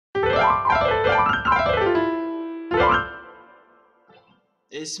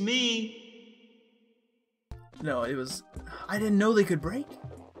It's me. No, it was... I didn't know they could break.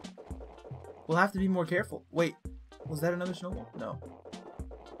 We'll have to be more careful. Wait, was that another snowball? No.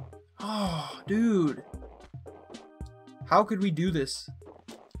 Oh, dude. How could we do this?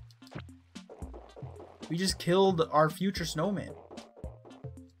 We just killed our future snowman.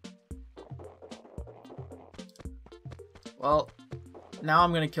 Well, now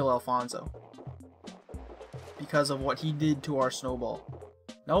I'm gonna kill Alfonso. Because of what he did to our snowball.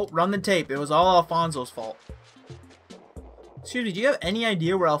 Nope, run the tape. It was all Alfonso's fault. Excuse me, do you have any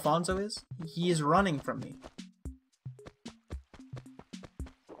idea where Alfonso is? He is running from me.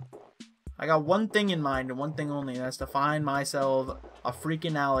 I got one thing in mind and one thing only, and that's to find myself a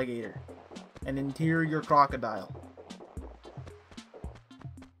freaking alligator. An interior crocodile.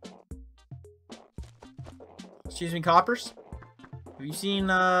 Excuse me, coppers? Have you seen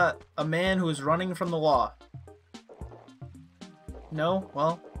a man who is running from the law? No?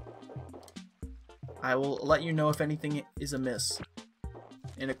 Well, I will let you know if anything is amiss.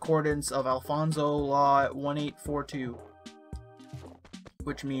 In accordance of Alfonso Law 1842.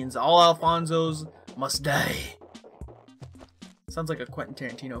 Which means all Alfonsos must die. Sounds like a Quentin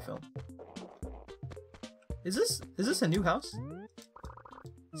Tarantino film. Is this a new house?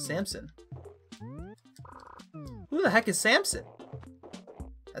 Samson. Who the heck is Samson?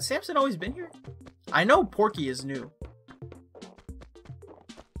 Has Samson always been here? I know Porky is new.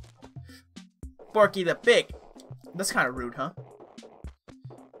 Porky the pig. That's kind of rude, huh?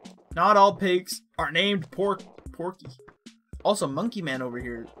 Not all pigs are named Porky. Also, Monkey Man over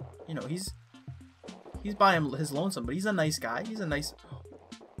here, you know, he's by his lonesome, but he's a nice guy. He's a nice...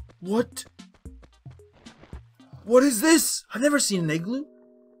 What? What is this? I've never seen an igloo.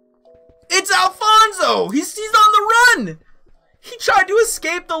 It's Alfonso! He's on the run! He tried to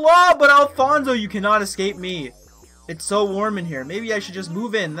escape the law, but Alfonso, you cannot escape me. It's so warm in here. Maybe I should just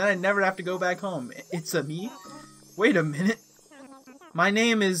move in, then I'd never have to go back home. It's a me? Wait a minute. My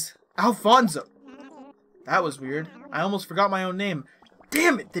name is Alfonso. That was weird. I almost forgot my own name.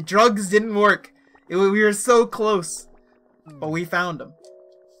 Damn it, the drugs didn't work. We were so close. But we found him.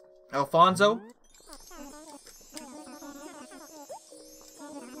 Alfonso?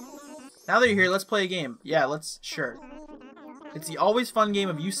 Now that you're here, let's play a game. Yeah, sure. It's the always fun game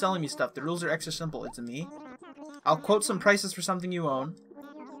of you selling me stuff. The rules are extra simple. It's a me. I'll quote some prices for something you own.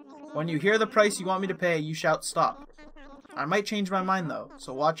 When you hear the price you want me to pay, you shout stop. I might change my mind though,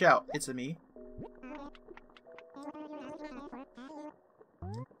 so watch out. It's a me.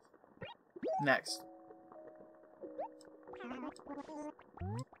 Next.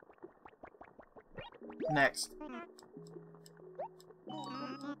 Next.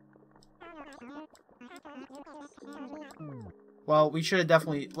 Well, we should have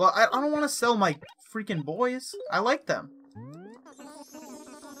definitely... Well, I don't want to sell my freaking boys. I like them.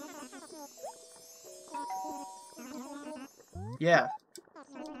 Yeah.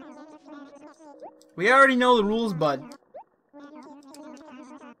 We already know the rules, bud.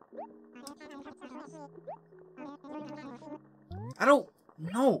 I don't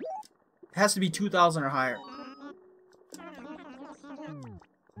know. It has to be 2,000 or higher.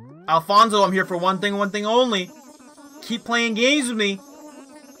 Alfonso, I'm here for one thing only. Keep playing games with me.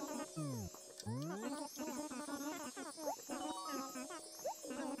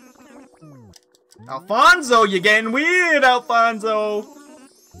 Alfonso, you're getting weird, Alfonso.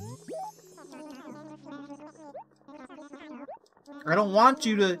 I don't want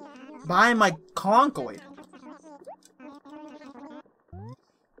you to buy my conchoid.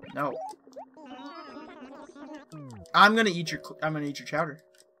 No. I'm gonna eat your chowder.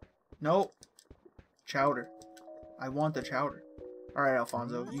 No. Chowder. I want the chowder. Alright,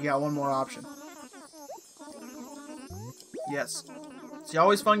 Alfonso. You got one more option. Yes. It's the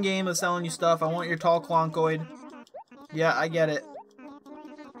always fun game of selling you stuff. I want your tall conchoid. Yeah, I get it.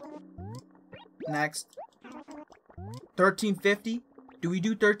 Next. 1350? Do we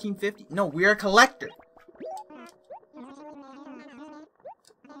do 1350? No, we're a collector.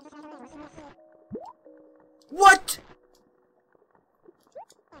 What?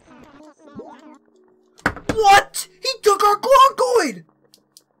 What? He took our conchoid!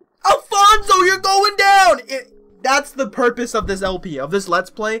 Alfonso, you're going down! That's the purpose of this LP, of this Let's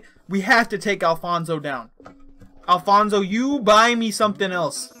Play. We have to take Alfonso down. Alfonso, you buy me something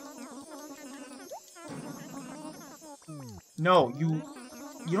else. No, you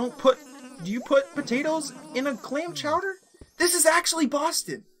don't put... Do you put potatoes in a clam chowder? This is actually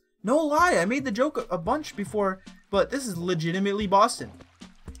Boston. No lie, I made the joke a bunch before, but this is legitimately Boston.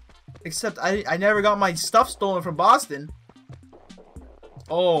 Except I never got my stuff stolen from Boston.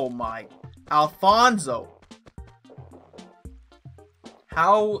 Oh my... Alfonso.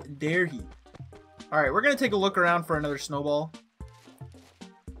 How dare he? Alright, we're gonna take a look around for another snowball.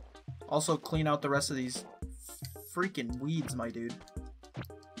 Also clean out the rest of these freaking weeds, my dude.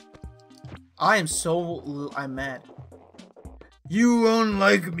 I'm mad. You won't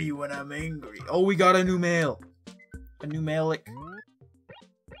like me when I'm angry. Oh, we got a new mail. A new mailic.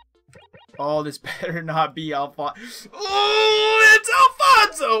 Oh, this better not be Alfonso. Oh, it's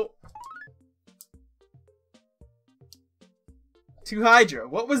Alfonso! To Hydra,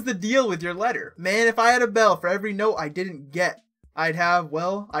 what was the deal with your letter? Man, if I had a bell for every note I didn't get, I'd have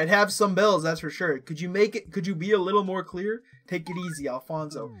some bells, that's for sure. Could you be a little more clear? Take it easy,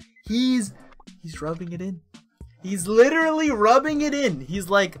 Alfonso. He's rubbing it in. He's literally rubbing it in. He's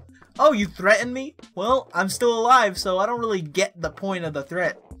like, oh, you threatened me? Well, I'm still alive, so I don't really get the point of the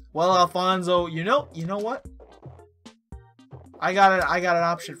threat. Well, Alfonso, you know what? I got an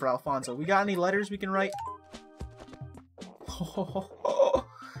option for Alfonso. We got any letters we can write?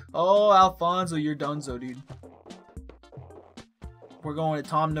 Oh, Alfonso, you're donezo, dude. We're going to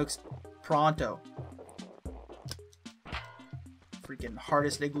Tom Nook's pronto. Freaking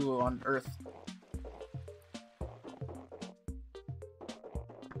hardest igloo on Earth.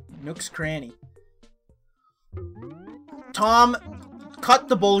 Nook's cranny. Tom, cut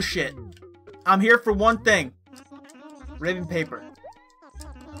the bullshit. I'm here for one thing. Ribbon paper.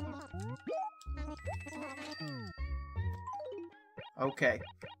 Okay.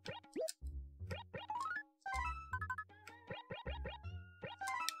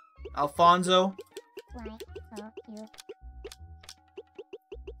 Alfonso.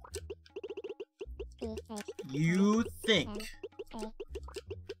 You think.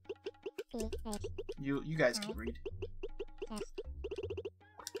 You guys can read.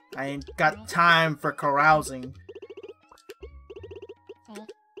 I ain't got time for carousing.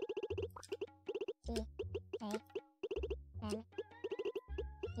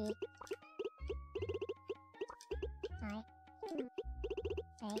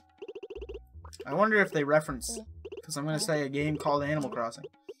 I wonder if they reference, because I'm going to say a game called Animal Crossing.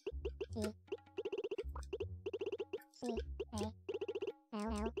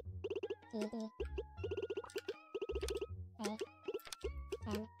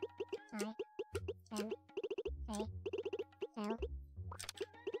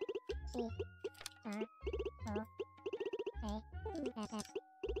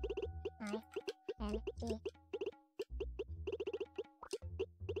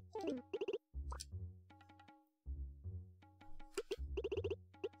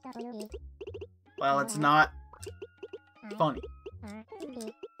 Well, it's not funny.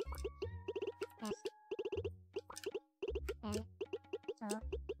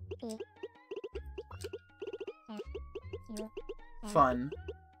 Fun.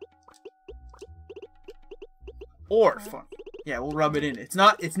 Or fun. Yeah, we'll rub it in.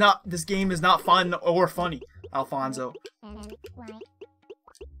 This game is not fun or funny, Alfonso.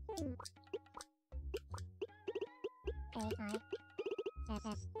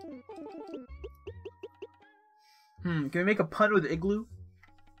 Can we make a pun with igloo?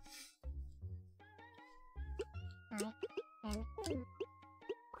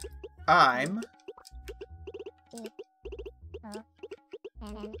 I'm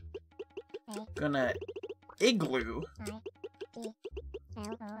gonna igloo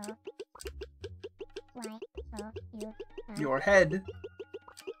your head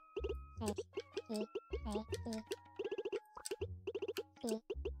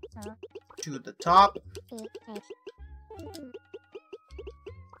to the top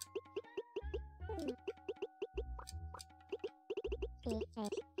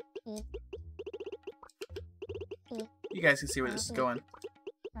You guys can see where this is going.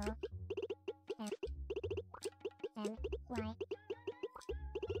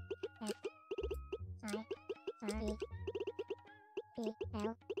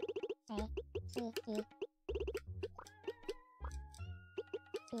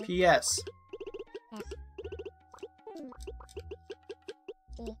 P.S.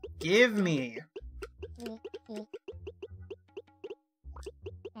 Give me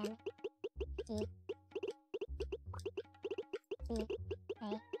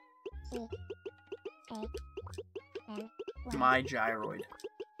my gyroid.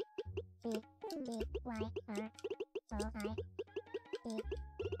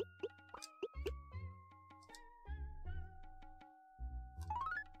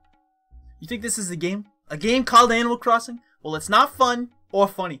 You think this is a game? A game called Animal Crossing? Well, it's not fun or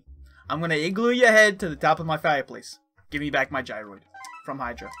funny. I'm gonna igloo your head to the top of my fireplace. Give me back my gyroid. From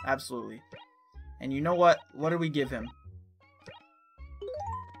Hydra. Absolutely. And you know what? What do we give him?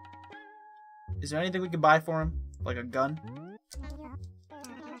 Is there anything we can buy for him? Like a gun?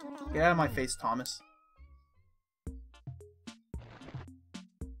 Get out of my face, Thomas.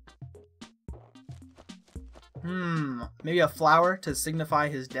 Maybe a flower to signify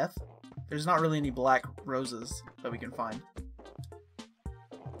his death? There's not really any black roses that we can find.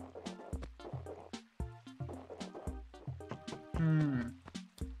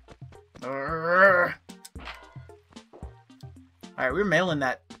 Alright, we're mailing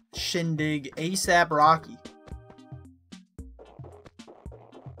that shindig ASAP Rocky.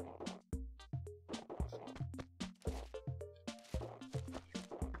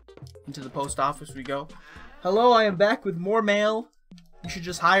 Into the post office we go. Hello, I am back with more mail. You should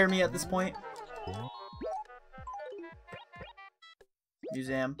just hire me at this point.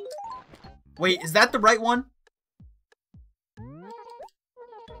 Museum. Wait, is that the right one?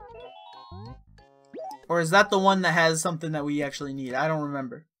 Or is that the one that has something that we actually need? I don't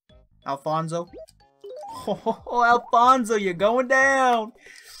remember. Alfonso? Oh, Alfonso, you're going down!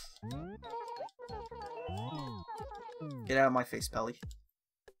 Get out of my face, Pelly.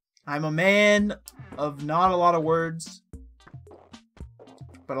 I'm a man of not a lot of words,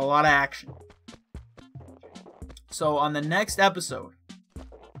 but a lot of action. So on the next episode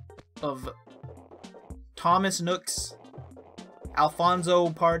of Thomas Nook's Alfonso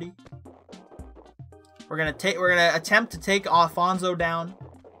party, we're gonna attempt to take Alfonso down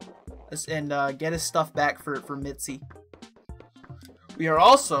and get his stuff back for Mitzi. We are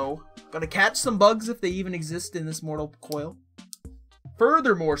also gonna catch some bugs if they even exist in this mortal coil.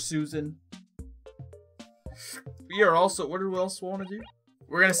 Furthermore, Susan, we are also, what do we else want to do?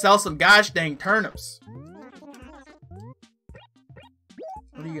 We're gonna sell some gosh dang turnips.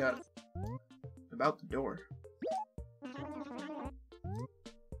 What do you got about the door?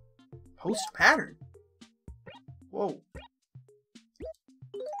 Post pattern. Whoa.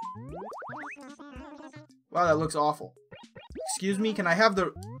 Wow, that looks awful. Excuse me, can I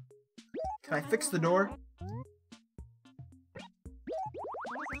fix the door?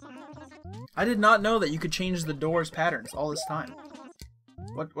 I did not know that you could change the door's patterns all this time.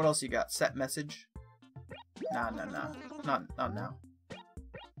 What else you got? Set message? Nah. Not now.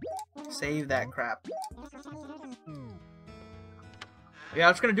 Save that crap. Yeah,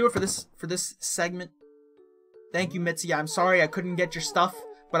 I'm just gonna do it for this segment. Thank you, Mitzi. I'm sorry I couldn't get your stuff,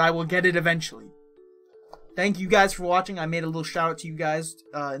 but I will get it eventually. Thank you guys for watching. I made a little shout out to you guys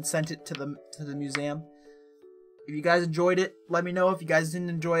and sent it to the museum. If you guys enjoyed it, let me know. If you guys didn't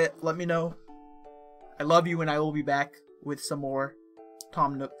enjoy it, let me know. I love you, and I will be back with some more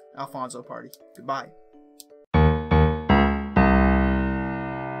Tom Nook Alfonso party. Goodbye.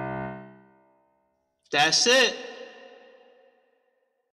 That's it.